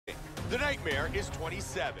The Nightmare is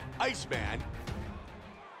 27. Iceman.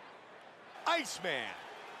 Iceman.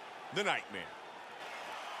 The Nightmare.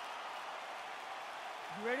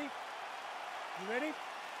 You ready? You ready?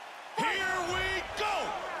 Here we go!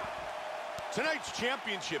 Tonight's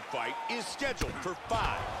championship fight is scheduled for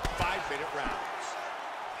 5 5-minute rounds.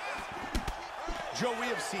 Joe, we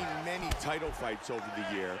have seen many title fights over the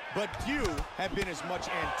year, but few have been as much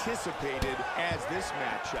anticipated as this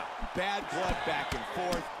matchup. Bad blood back and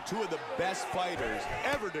forth, two of the best fighters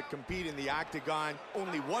ever to compete in the octagon.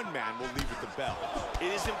 Only one man will leave with the belt.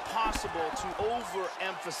 It is impossible to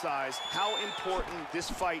overemphasize how important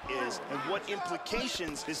this fight is and what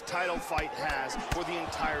implications this title fight has for the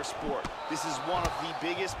entire sport. This is one of the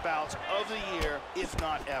biggest bouts of the year, if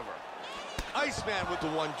not ever. Iceman with the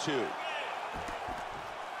 1-2.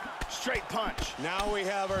 Straight punch. Now we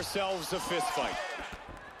have ourselves a fist fight.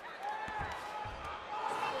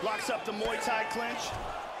 Locks up the Muay Thai clinch.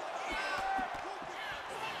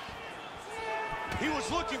 He was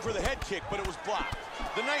looking for the head kick, but it was blocked.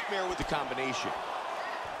 The Nightmare with the combination.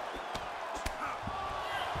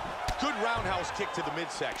 Good roundhouse kick to the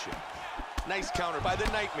midsection. Nice counter by the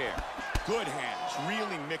Nightmare. Good hands,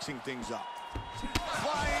 really mixing things up.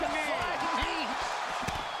 Flying knee.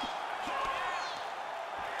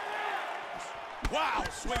 Wow,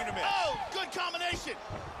 swing and a miss. Oh, good combination.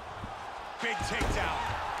 Big takedown.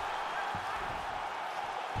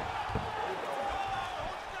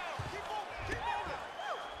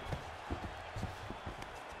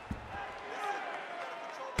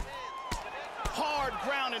 Hard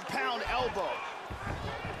ground and pound elbow.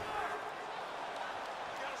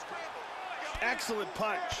 Excellent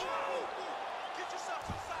punch.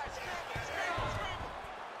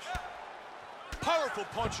 Powerful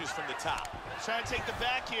punches from the top. Trying to take the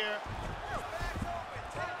back here.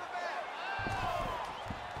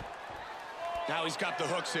 Now he's got the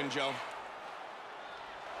hooks in, Joe.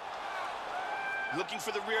 Looking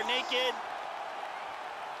for the rear naked.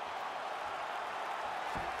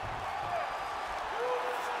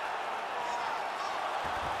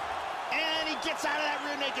 And he gets out of that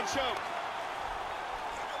rear naked choke.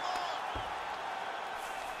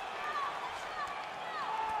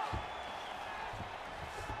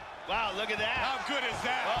 Wow, look at that. How good is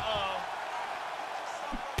that? Uh-oh.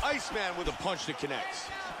 Iceman with a punch that connects.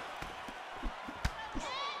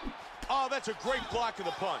 Oh, that's a great block of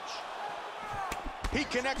the punch. He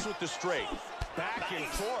connects with the straight. Back and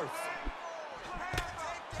forth.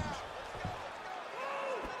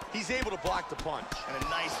 He's able to block the punch. And a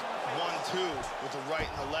nice 1-2 with the right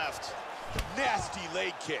and the left. Nasty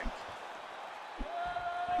leg kick.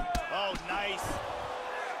 Oh, nice.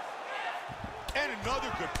 And another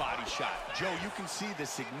good body shot. Joe, you can see the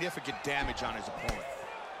significant damage on his opponent.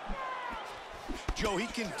 Joe, he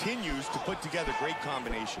continues to put together great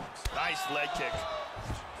combinations. Nice leg kick.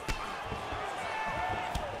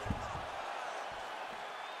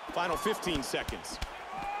 Final 15 seconds.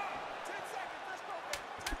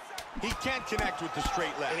 He can't connect with the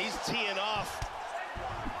straight left. And he's teeing off.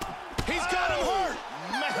 He's got him hurt.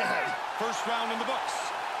 Man. First round in the books.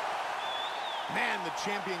 Man, the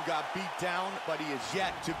champion got beat down, but he is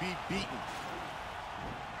yet to be beaten.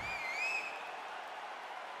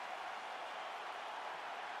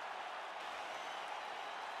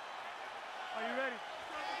 Are you ready?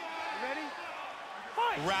 You ready?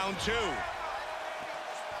 Fight! Round 2.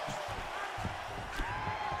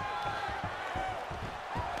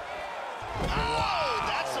 Oh,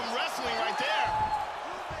 that's some wrestling right there.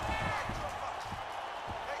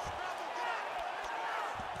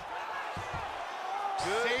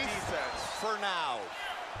 Good Safe defense. for now.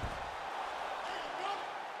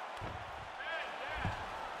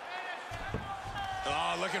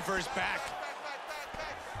 Oh, looking for his back.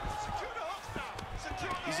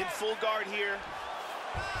 He's in full guard here.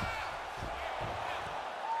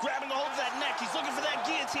 Grabbing a hold of that neck. He's looking for that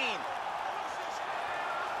guillotine.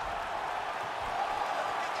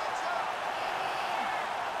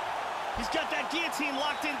 He's got that guillotine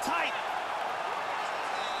locked in tight.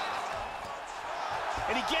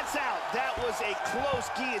 And he gets out. That was a close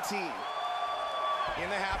guillotine. In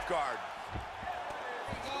the half guard.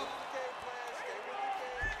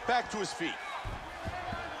 Back to his feet.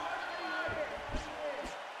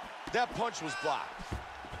 That punch was blocked.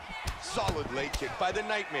 Solid leg kick by the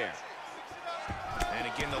Nightmare. And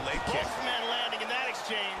again, the leg kick. Wolfman landing in that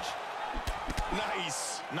exchange.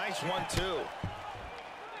 Nice. Nice 1-2.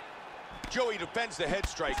 Joey defends the head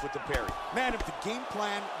strike with the parry. Man, if the game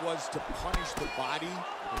plan was to punish the body,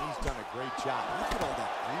 then he's done a great job. Look at all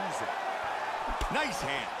that bruising. Nice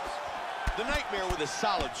hands. The Nightmare with a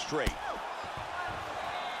solid straight.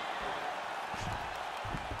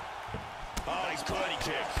 That's good. He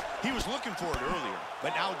kicks. He was looking for it earlier,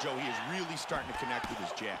 but now, Joe, he is really starting to connect with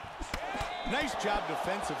his jab. Nice job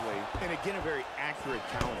defensively, and again, a very accurate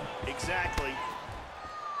counter. Exactly.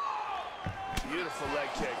 Beautiful leg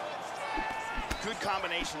kick. Good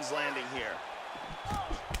combinations landing here.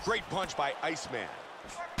 Great punch by Iceman.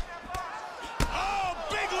 Oh,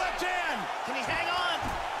 big left hand! Can he hang on?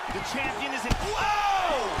 The champion is in.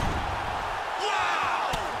 Whoa!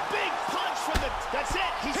 Wow! Big punch from the. That's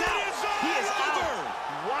it. He's out. He is over.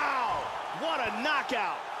 Wow! What a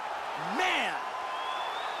knockout! Man!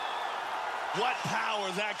 What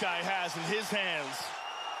power that guy has in his hands.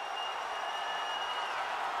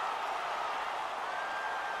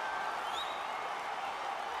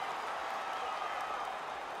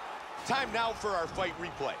 Time now for our fight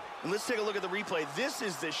replay. And let's take a look at the replay. This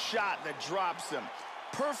is the shot that drops him.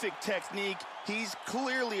 Perfect technique. He's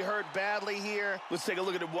clearly hurt badly here. Let's take a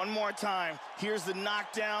look at it one more time. Here's the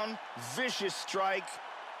knockdown. Vicious strike.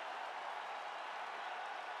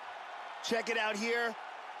 Check it out here.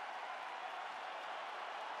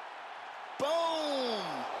 Boom!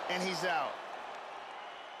 And he's out.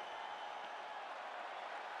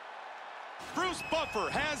 Bruce Buffer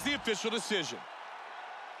has the official decision.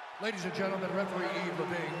 Ladies and gentlemen, referee Yves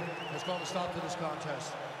Levine has called a stop to this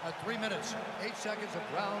contest at 3 minutes, 8 seconds of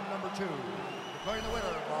round number 2. Declaring the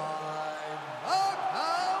winner by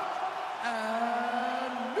knockout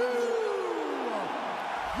and new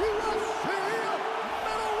UFC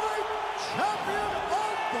middleweight champion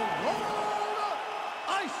of the world,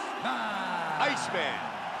 Iceman. Iceman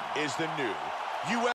is the new UFC